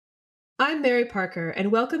I'm Mary Parker,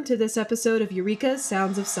 and welcome to this episode of Eureka's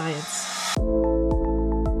Sounds of Science.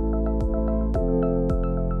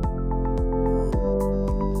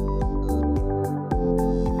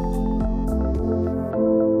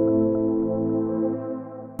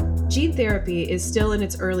 Gene therapy is still in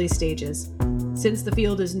its early stages. Since the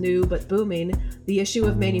field is new but booming, the issue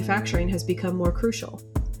of manufacturing has become more crucial.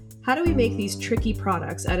 How do we make these tricky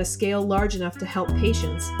products at a scale large enough to help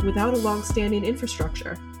patients without a long-standing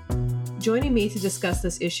infrastructure? Joining me to discuss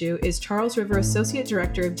this issue is Charles River Associate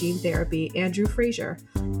Director of Gene Therapy, Andrew Frazer,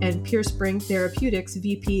 and Purespring Therapeutics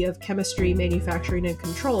VP of Chemistry, Manufacturing, and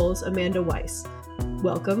Controls, Amanda Weiss.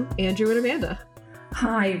 Welcome, Andrew and Amanda.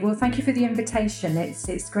 Hi, well, thank you for the invitation.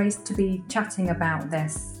 It's great to be chatting about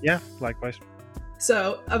this. Yeah, likewise.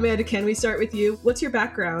 So, Amanda, can we start with you? What's your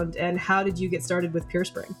background and how did you get started with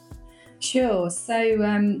Purespring? Sure. So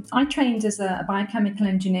I trained as a biochemical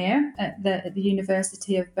engineer at the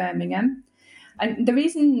University of Birmingham. And the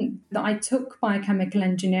reason that I took biochemical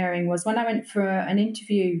engineering was when I went for an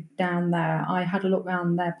interview down there, I had a look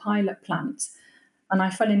around their pilot plant and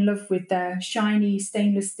I fell in love with their shiny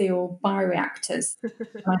stainless steel bioreactors.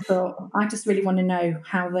 And I thought, I just really want to know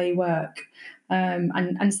how they work.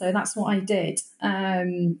 And so that's what I did.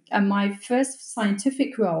 And my first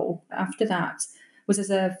scientific role after that was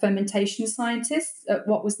as a fermentation scientist at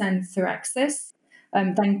what was then Therapeutics,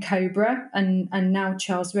 then Cobra, and now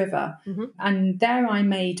Charles River. Mm-hmm. And there I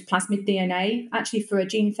made plasmid DNA, actually for a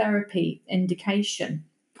gene therapy indication.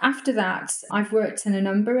 After that, I've worked in a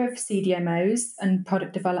number of CDMOs and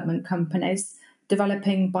product development companies,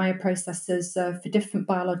 developing bioprocessors for different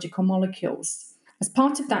biological molecules. As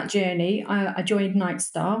part of that journey, I joined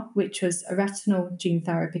Nightstar, which was a retinal gene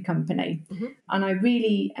therapy company. Mm-hmm. And I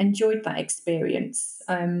really enjoyed that experience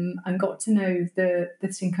and got to know the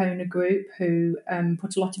Syncona group, who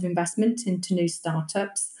put a lot of investment into new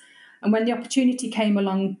startups. And when the opportunity came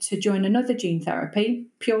along to join another gene therapy,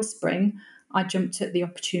 Purespring, I jumped at the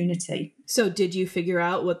opportunity. So did you figure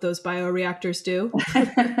out what those bioreactors do?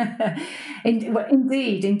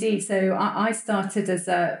 Indeed. So I started as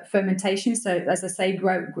a fermentation, so as I say,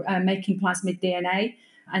 making plasmid DNA,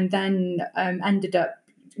 and then ended up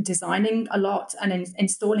designing a lot and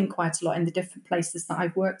installing quite a lot in the different places that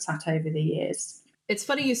I've worked at over the years. It's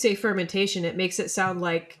funny you say fermentation. It makes it sound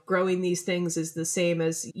like growing these things is the same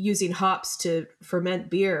as using hops to ferment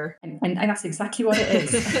beer. And that's exactly what it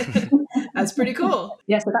is. That's pretty cool.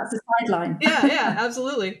 Yeah, so that's the sideline. Yeah,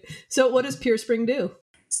 absolutely. So what does Purespring do?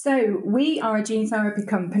 So we are a gene therapy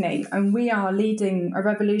company and we are leading a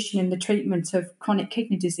revolution in the treatment of chronic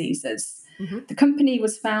kidney diseases. Mm-hmm. The company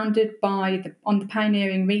was founded on the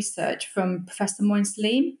pioneering research from Professor Moin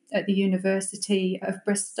at the University of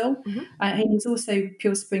Bristol. Mm-hmm. He's also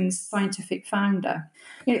Purespring's scientific founder.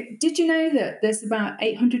 Did you know that there's about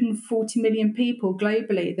 840 million people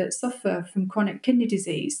globally that suffer from chronic kidney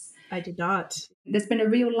disease? I did not. There's been a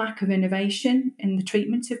real lack of innovation in the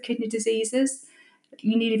treatment of kidney diseases.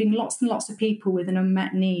 You're leaving lots and lots of people with an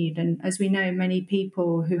unmet need. And as we know, many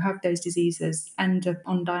people who have those diseases end up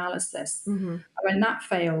on dialysis. Mm-hmm. And when that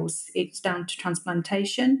fails, it's down to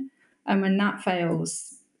transplantation. And when that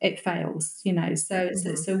fails, it fails,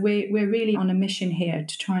 So we're really on a mission here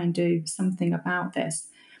to try and do something about this.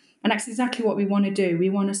 And that's exactly what we want to do. We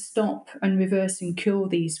want to stop and reverse and cure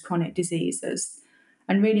these chronic diseases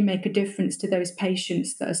and really make a difference to those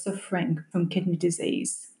patients that are suffering from kidney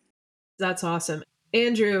disease. That's awesome.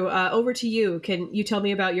 Andrew, over to you. Can you tell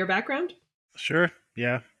me about your background? Sure.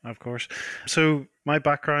 Yeah, of course. So my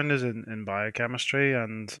background is in biochemistry,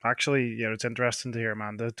 and actually, it's interesting to hear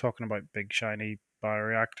Amanda talking about big shiny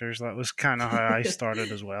bioreactors. That was kind of how I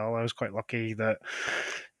started as well. I was quite lucky that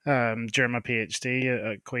during my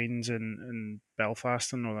PhD at Queen's in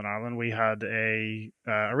Belfast in Northern Ireland, we had a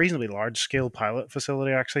reasonably large-scale pilot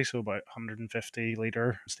facility, actually, so about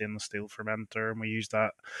 150-litre stainless steel fermenter, and we used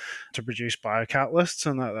that to produce biocatalysts,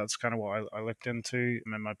 and that's kind of what I looked into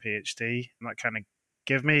in my PhD, and that kind of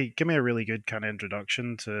give me a really good kind of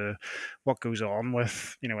introduction to what goes on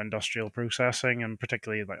with industrial processing, and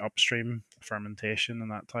particularly like upstream fermentation and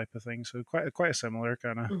that type of thing. So quite a similar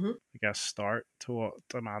kind of I guess start to what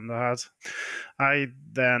Amanda had. I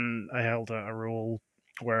held a role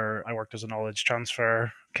where I worked as a knowledge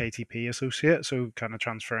transfer KTP associate, so kind of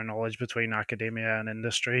transferring knowledge between academia and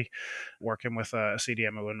industry. Working with a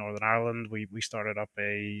CDMO in Northern Ireland, we started up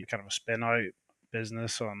a kind of a spin out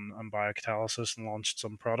business on biocatalysis and launched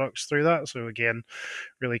some products through that. So again,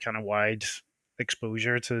 really kind of wide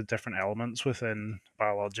exposure to different elements within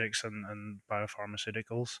biologics and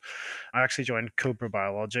biopharmaceuticals. I actually joined Cobra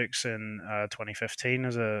Biologics in 2015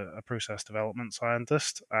 as a process development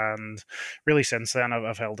scientist, and really since then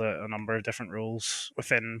I've held a number of different roles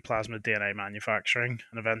within plasmid DNA manufacturing,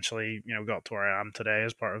 and eventually, got to where I am today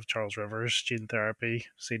as part of Charles River's gene therapy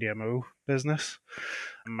CDMO business.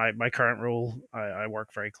 My current role, I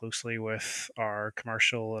work very closely with our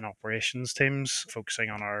commercial and operations teams, focusing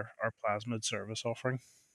on our plasmid service offering.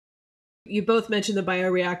 You both mentioned the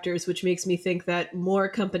bioreactors, which makes me think that more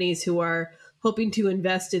companies who are hoping to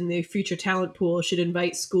invest in the future talent pool should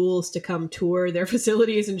invite schools to come tour their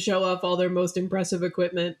facilities and show off all their most impressive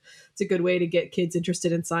equipment. It's a good way to get kids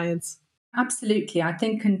interested in science. Absolutely. I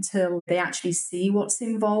think until they actually see what's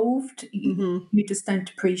involved, Hmm. you just don't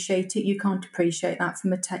appreciate it. You can't appreciate that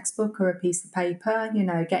from a textbook or a piece of paper,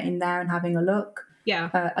 getting there and having a look.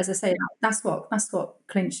 Yeah. As I say, that's what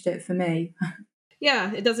clinched it for me.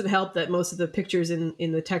 Yeah. It doesn't help that most of the pictures in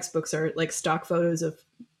the textbooks are like stock photos of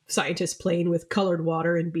scientists playing with colored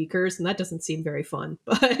water in beakers, and that doesn't seem very fun.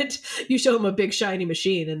 But you show them a big shiny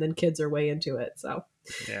machine, and then kids are way into it. So,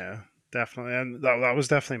 Yeah, definitely. And that was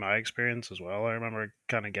definitely my experience as well. I remember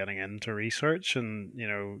kind of getting into research and,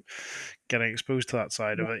 getting exposed to that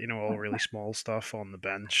side Yeah. of it, all really small stuff on the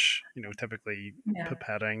bench, typically Yeah.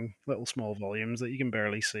 pipetting little small volumes that you can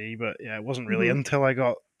barely see. But yeah, it wasn't really mhm. until I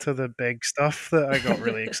got to the big stuff that I got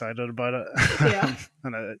really excited about Yeah. it.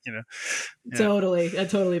 And, yeah. Totally. That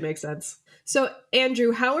totally makes sense. So,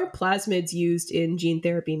 Andrew, how are plasmids used in gene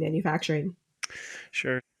therapy manufacturing?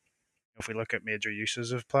 Sure. If we look at major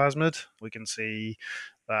uses of plasmid, we can see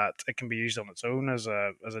that it can be used on its own as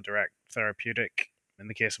a direct therapeutic in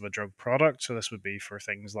the case of a drug product. So this would be for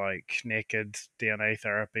things like naked DNA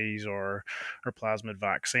therapies or plasmid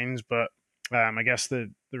vaccines. But I guess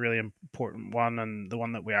the really important one, and the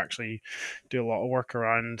one that we actually do a lot of work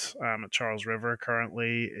around at Charles River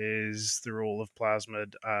currently, is the role of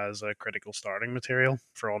plasmid as a critical starting material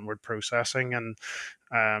for onward processing. And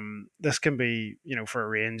this can be, for a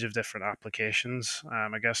range of different applications.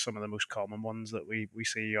 I guess some of the most common ones that we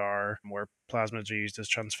see are where plasmids are used as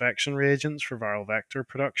transfection reagents for viral vector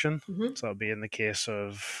production. Hmm. So that would be in the case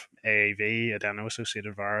of AAV,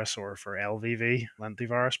 adeno-associated virus, or for LVV,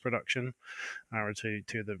 lentivirus production, are two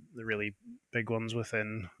of the really big ones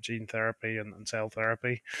within gene therapy and cell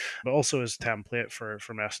therapy, but also as template for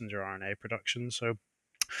messenger RNA production. So,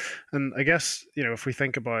 and I guess, if we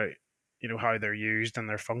think about, how they're used and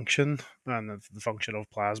their function and the function of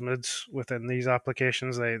plasmids within these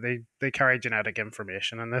applications, they carry genetic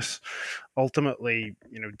information, and this ultimately,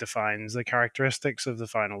 defines the characteristics of the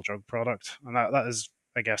final drug product, and that is,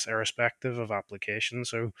 I guess, irrespective of application.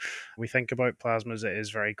 So we think about plasmids, it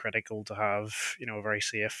is very critical to have, a very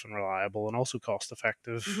safe and reliable and also cost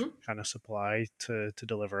effective Hmm. kind of supply to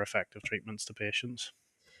deliver effective treatments to patients.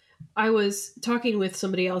 I was talking with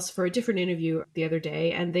somebody else for a different interview the other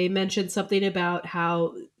day, and they mentioned something about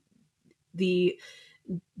how the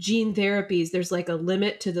gene therapies, there's like a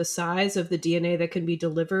limit to the size of the DNA that can be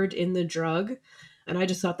delivered in the drug. And I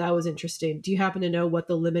just thought that was interesting. Do you happen to know what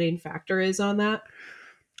the limiting factor is on that?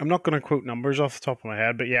 I'm not going to quote numbers off the top of my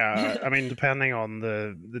head, but yeah, I mean, depending on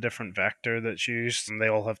the different vector that's used, and they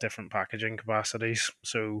all have different packaging capacities.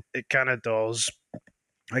 So it kind of does,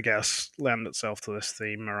 I guess, lend itself to this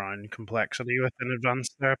theme around complexity within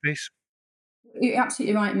advanced therapies. You're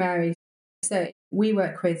absolutely right, Mary. So we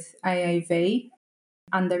work with AAV,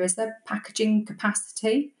 and there is a packaging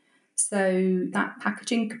capacity. So that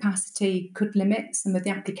packaging capacity could limit some of the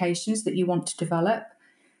applications that you want to develop.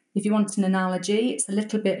 If you want an analogy, it's a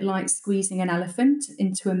little bit like squeezing an elephant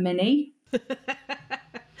into a mini.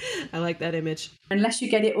 I like that image. Unless you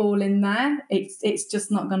get it all in there, it's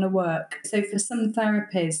just not going to work. So for some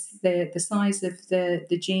therapies, the size of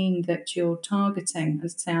the gene that you're targeting,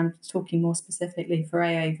 as I say, I'm talking more specifically for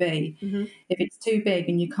AAV, Hmm. if it's too big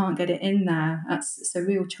and you can't get it in there, it's a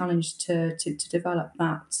real challenge to develop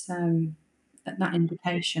that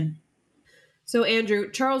indication. So, Andrew,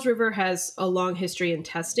 Charles River has a long history in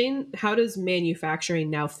testing. How does manufacturing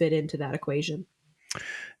now fit into that equation?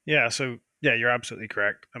 Yeah, so yeah, you're absolutely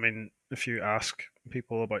correct. I mean, if you ask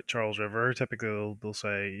people about Charles River, typically they'll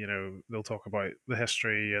say, they'll talk about the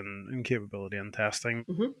history and capability and testing.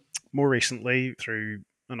 Hmm. More recently, through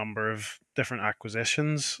a number of different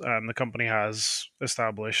acquisitions, the company has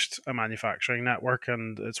established a manufacturing network,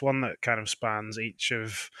 and it's one that kind of spans each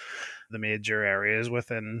of the major areas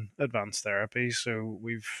within advanced therapies. So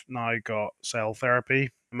we've now got cell therapy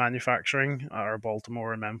manufacturing at our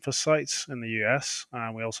Baltimore and Memphis sites in the US.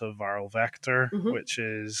 And we also have viral vector, Hmm. which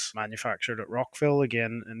is manufactured at Rockville,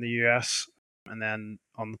 again in the US. And then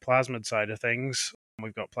on the plasmid side of things,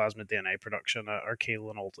 we've got plasmid DNA production at our Keele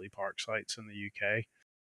and Alderley Park sites in the UK.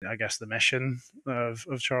 I guess the mission of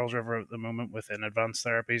Charles River at the moment within advanced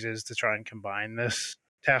therapies is to try and combine this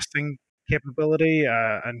testing capability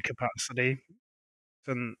and capacity.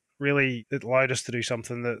 And really, it allowed us to do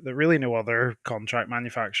something that really no other contract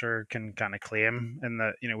manufacturer can kind of claim, in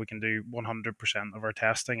that, we can do 100% of our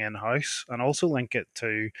testing in-house and also link it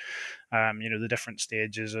to the different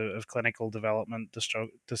stages of clinical development,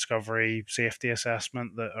 discovery, safety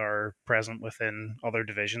assessment that are present within other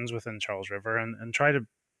divisions within Charles River, and try to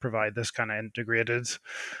provide this kind of integrated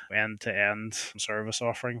end-to-end service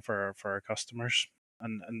offering for our customers.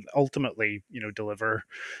 And ultimately, deliver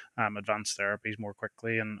advanced therapies more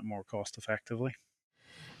quickly and more cost effectively.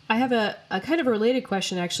 I have a kind of a related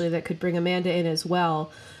question, actually, that could bring Amanda in as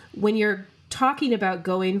well. When you're talking about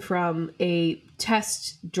going from a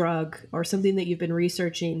test drug or something that you've been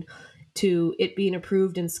researching to it being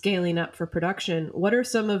approved and scaling up for production, what are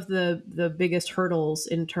some of the biggest hurdles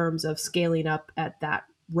in terms of scaling up at that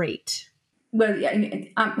rate? Well, yeah,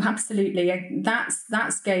 absolutely.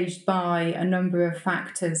 That's gauged by a number of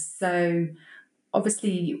factors. So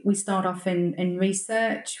obviously, we start off in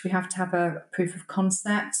research. We have to have a proof of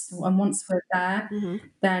concept, and once we're there, Mm-hmm.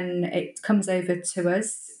 then it comes over to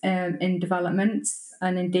us in development.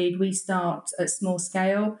 And indeed, we start at small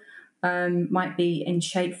scale, might be in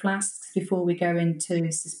shape flasks before we go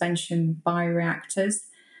into suspension bioreactors.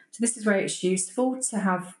 So this is where it's useful to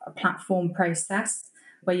have a platform process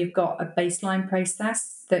where you've got a baseline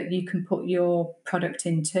process that you can put your product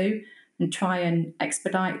into and try and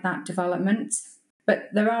expedite that development. But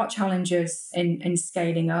there are challenges in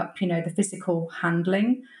scaling up, the physical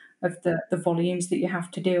handling of the volumes that you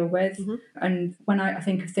have to deal with. Mm-hmm. And when I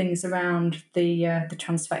think of things around the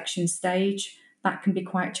transfection stage, that can be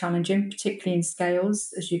quite challenging, particularly in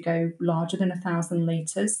scales as you go larger than 1,000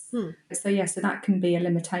 litres. So that can be a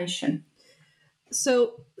limitation.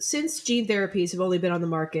 So, since gene therapies have only been on the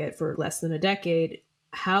market for less than a decade,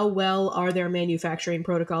 how well are their manufacturing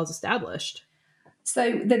protocols established?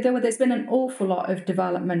 So there's been an awful lot of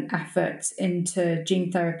development effort into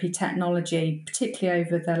gene therapy technology, particularly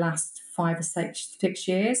over the last 5 or 6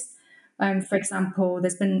 years. For example,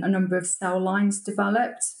 there's been a number of cell lines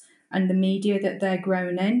developed and the media that they're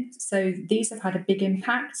grown in. So these have had a big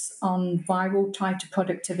impact on viral titer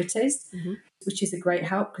productivities, Mm-hmm. which is a great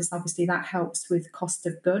help because obviously that helps with cost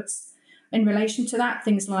of goods. In relation to that,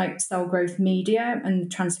 things like cell growth media and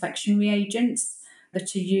transfection reagents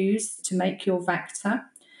that are used to make your vector.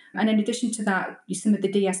 And in addition to that, some of the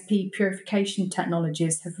DSP purification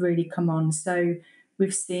technologies have really come on. So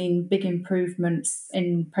we've seen big improvements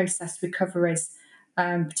in process recoveries,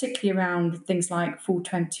 particularly around things like full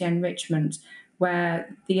 20 enrichment,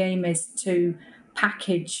 where the aim is to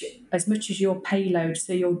package as much as your payload,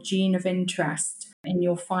 so your gene of interest, in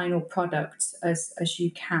your final product as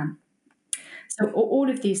you can. So all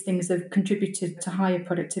of these things have contributed to higher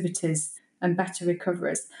productivities and better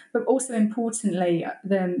recoveries, but also importantly,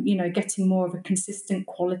 getting more of a consistent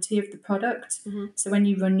quality of the product. Mm-hmm. So when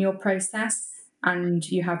you run your process and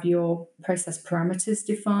you have your process parameters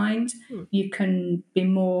defined, you can be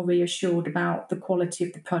more reassured about the quality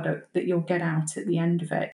of the product that you'll get out at the end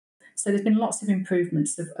of it. So there's been lots of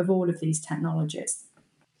improvements of all of these technologies.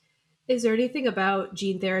 Is there anything about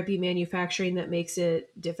gene therapy manufacturing that makes it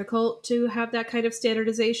difficult to have that kind of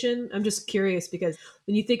standardization? I'm just curious because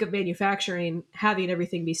when you think of manufacturing, having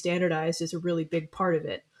everything be standardized is a really big part of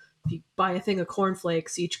it. If you buy a thing of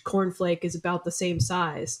cornflakes, each cornflake is about the same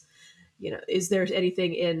size. Is there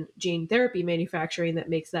anything in gene therapy manufacturing that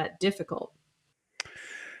makes that difficult?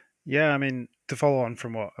 Yeah, I mean, to follow on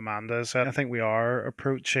from what Amanda said, I think we are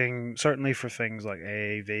approaching, certainly for things like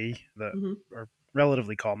AAV that Mm-hmm. are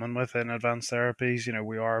relatively common within advanced therapies,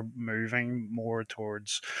 we are moving more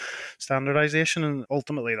towards standardization. And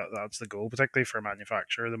ultimately, that's the goal, particularly for a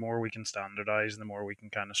manufacturer. The more we can standardize, the more we can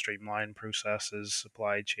kind of streamline processes,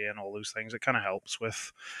 supply chain, all those things. It kind of helps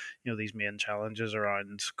with, these main challenges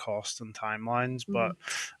around cost and timelines. Mm-hmm.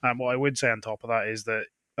 But what I would say on top of that is that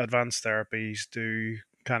advanced therapies do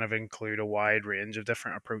kind of include a wide range of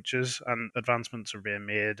different approaches, and advancements are being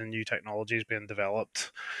made and new technologies being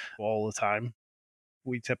developed all the time.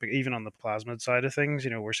 We typically, even on the plasmid side of things,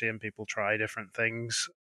 we're seeing people try different things,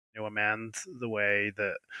 amend the way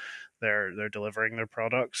that they're delivering their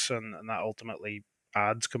products, and that ultimately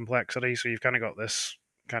adds complexity. So you've kind of got this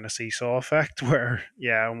kind of seesaw effect where,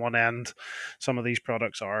 yeah, on one end, some of these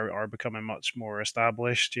products are becoming much more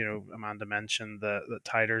established. Amanda mentioned that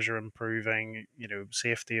titers are improving,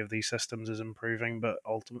 safety of these systems is improving, but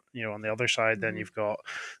ultimately, on the other side, then Mhm. you've got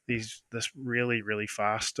this really, really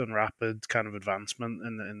fast and rapid kind of advancement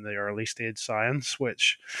in the early stage science,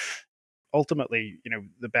 which ultimately,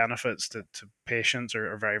 the benefits to patients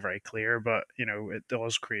are very, very clear, but it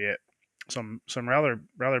does create some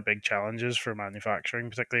rather big challenges for manufacturing,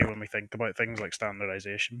 particularly when we think about things like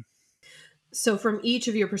standardization. So, from each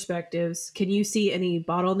of your perspectives, can you see any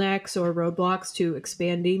bottlenecks or roadblocks to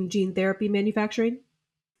expanding gene therapy manufacturing?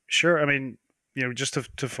 Sure. I mean, just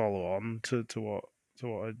to follow on to what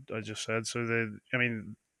I just said. So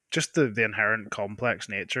just the inherent complex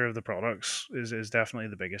nature of the products is definitely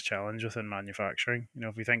the biggest challenge within manufacturing.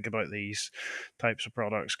 If we think about these types of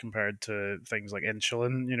products compared to things like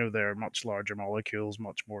insulin, they're much larger molecules,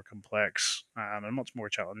 much more complex, and much more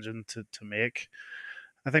challenging to make.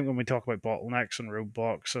 I think when we talk about bottlenecks and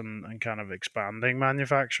roadblocks and kind of expanding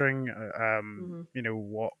manufacturing, Hmm.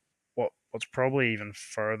 what's probably even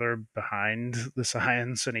further behind the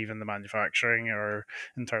science and even the manufacturing, or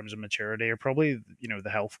in terms of maturity, are probably the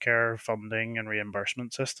healthcare funding and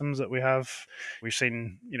reimbursement systems that we have. We've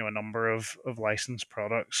seen a number of licensed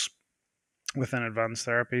products within advanced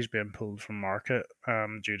therapies being pulled from market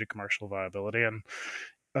due to commercial viability, and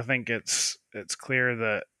I think it's clear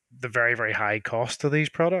that the very, very high cost of these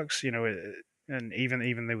products, and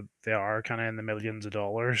even though they are kind of in the millions of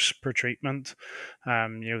dollars per treatment,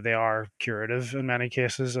 they are curative in many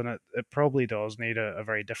cases, and it probably does need a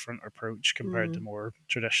very different approach compared to Hmm. more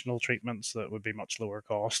traditional treatments that would be much lower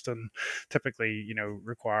cost and typically,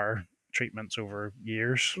 require treatments over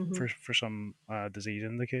years Hmm. for some disease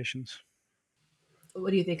indications.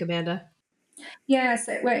 What do you think, Amanda? Yes,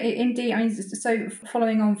 well, indeed. I mean, so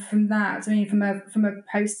following on from that, I mean, from a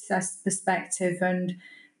process perspective and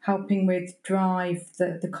helping with drive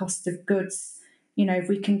the cost of goods, if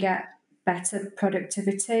we can get better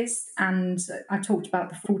productivities, and I talked about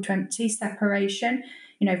the full to empty separation.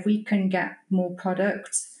 If we can get more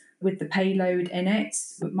product with the payload in it,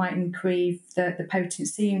 it might increase the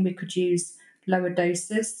potency, and we could use lower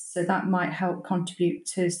doses. So that might help contribute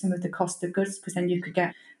to some of the cost of goods, because then you could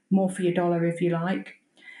get more for your dollar, if you like.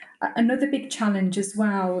 Another big challenge as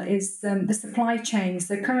well is the supply chain.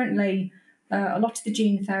 So currently, a lot of the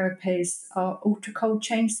gene therapies are ultra cold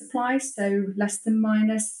chain supply, so less than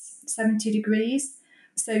minus 70 degrees.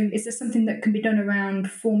 So is there something that can be done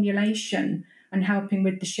around formulation and helping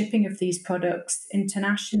with the shipping of these products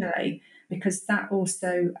internationally? Because that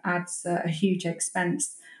also adds a huge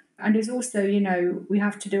expense. And there's also, we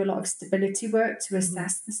have to do a lot of stability work to Hmm.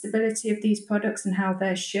 assess the stability of these products and how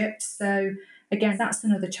they're shipped. So again, that's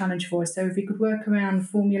another challenge for us. So if we could work around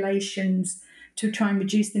formulations to try and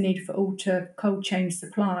reduce the need for ultra cold chain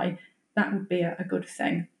supply, that would be a good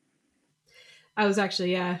thing. I was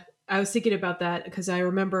actually, yeah, I was thinking about that because I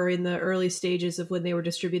remember in the early stages of when they were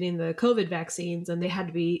distributing the COVID vaccines and they had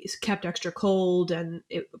to be kept extra cold. And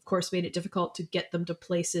it, of course, made it difficult to get them to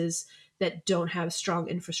places that don't have strong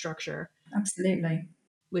infrastructure, Absolutely.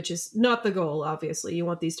 which is not the goal, obviously. You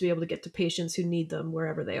want these to be able to get to patients who need them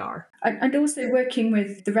wherever they are. And also working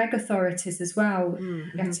with the reg authorities as well,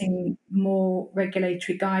 Mm-hmm. getting more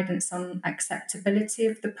regulatory guidance on acceptability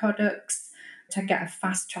of the products, to get a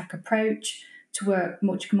fast track approach, to work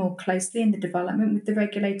much more closely in the development with the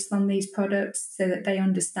regulators on these products so that they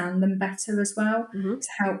understand them better as well, Mm-hmm. to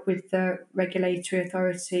help with the regulatory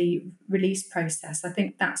authority release process. I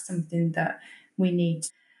think that's something that we need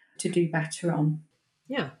to do better on.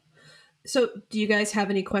 Yeah. So, do you guys have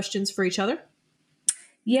any questions for each other?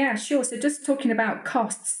 Yeah, sure. So just talking about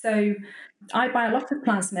costs. So I buy a lot of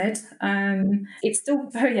plasmid. It's still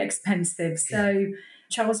very expensive. So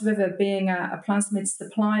Charles River being a plasmid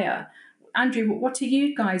supplier, Andrew, what are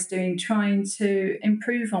you guys doing trying to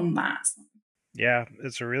improve on that? Yeah,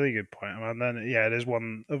 it's a really good point, and then yeah, it is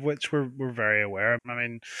one of which we're very aware. I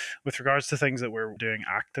mean, with regards to things that we're doing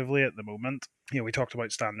actively at the moment, we talked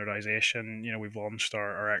about standardization. We've launched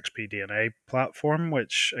our XP DNA platform,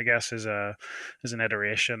 which I guess is an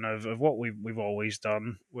iteration of what we've always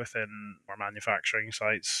done within our manufacturing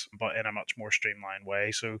sites, but in a much more streamlined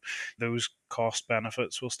way. So those cost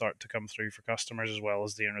benefits will start to come through for customers, as well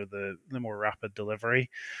as the more rapid delivery.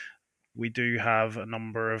 We do have a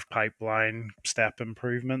number of pipeline step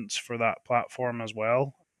improvements for that platform as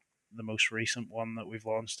well. The most recent one that we've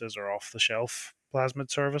launched is our off the shelf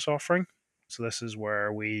plasmid service offering. So this is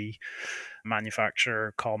where we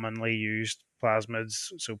manufacture commonly used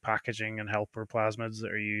plasmids, so packaging and helper plasmids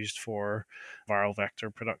that are used for viral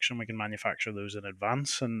vector production. We can manufacture those in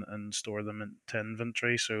advance and store them into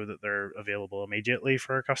inventory so that they're available immediately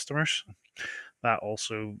for our customers. That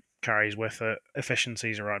also carries with it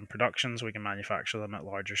efficiencies around production, so we can manufacture them at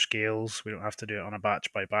larger scales. We don't have to do it on a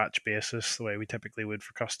batch by batch basis the way we typically would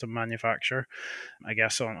for custom manufacture. I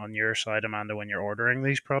guess on your side, Amanda, when you're ordering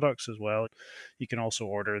these products as well, you can also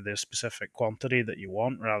order the specific quantity that you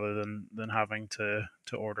want rather than having to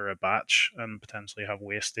order a batch and potentially have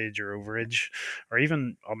wastage or overage, or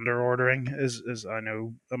even under ordering is I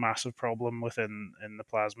know a massive problem within in the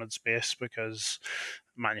plasmid space, because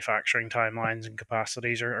manufacturing timelines and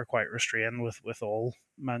capacities are quite restrained with all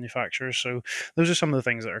manufacturers. So those are some of the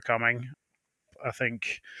things that are coming. I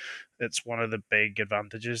think it's one of the big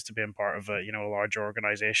advantages to being part of a larger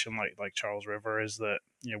organization like Charles River, is that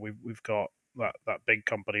we've got that big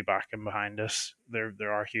company backing behind us.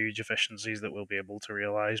 There are huge efficiencies that we'll be able to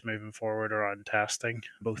realize moving forward around testing,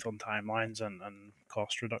 both on timelines and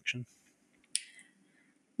cost reduction.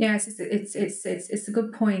 Yes, it's a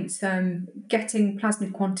good point. Getting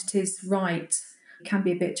plasmid quantities right can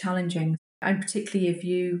be a bit challenging, and particularly if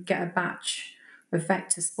you get a batch of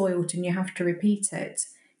vector spoiled and you have to repeat it.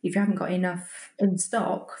 If you haven't got enough in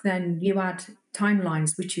stock, then you add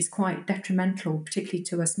timelines, which is quite detrimental, particularly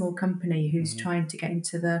to a small company who's trying to get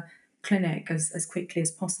into the clinic as quickly as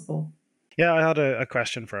possible. Yeah, I had a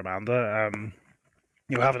question for Amanda.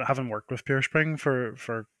 Haven't worked with Purespring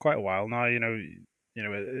for quite a while now.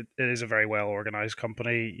 It is a very well organized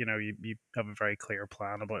company. You have a very clear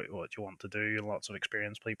plan about what you want to do, and lots of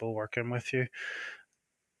experienced people working with you.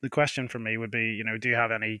 The question for me would be, do you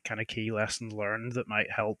have any kind of key lessons learned that might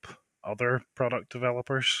help other product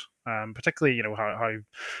developers, particularly,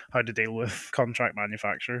 how to deal with contract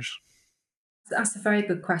manufacturers? That's a very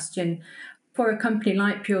good question. For a company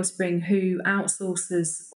like Purespring, who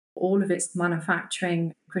outsources all of its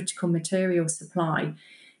manufacturing critical material supply,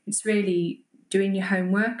 it's really doing your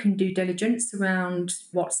homework and due diligence around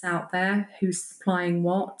what's out there, who's supplying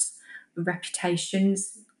what,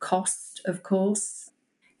 reputations, cost, of course,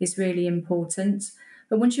 is really important.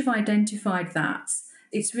 But once you've identified that,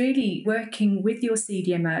 it's really working with your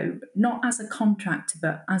CDMO, not as a contractor,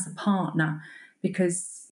 but as a partner,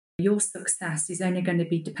 because your success is only going to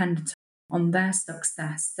be dependent on their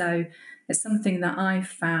success. So it's something that I've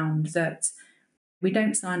found, that we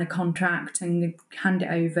don't sign a contract and hand it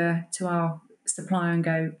over to our supplier and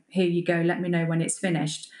go, here you go, let me know when it's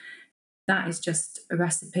finished. That is just a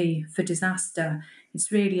recipe for disaster.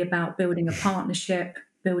 It's really about building a partnership,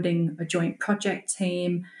 building a joint project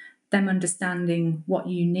team, them understanding what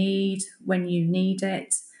you need, when you need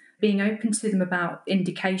it, being open to them about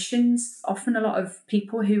indications. Often a lot of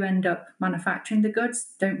people who end up manufacturing the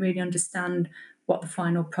goods don't really understand what the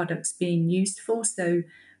final product's being used for. So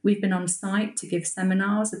we've been on site to give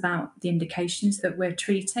seminars about the indications that we're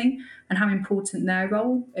treating and how important their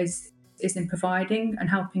role is in providing and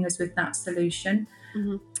helping us with that solution.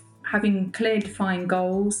 Having clear defined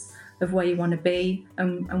goals of where you want to be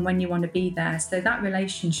and when you want to be there. So that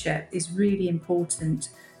relationship is really important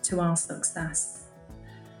to our success.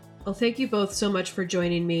 Well, thank you both so much for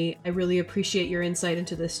joining me. I really appreciate your insight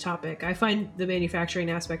into this topic. I find the manufacturing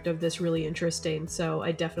aspect of this really interesting, so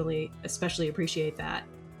I definitely especially appreciate that.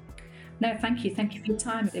 No, thank you. Thank you for your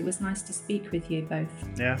time. It was nice to speak with you both.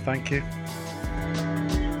 Yeah, thank you.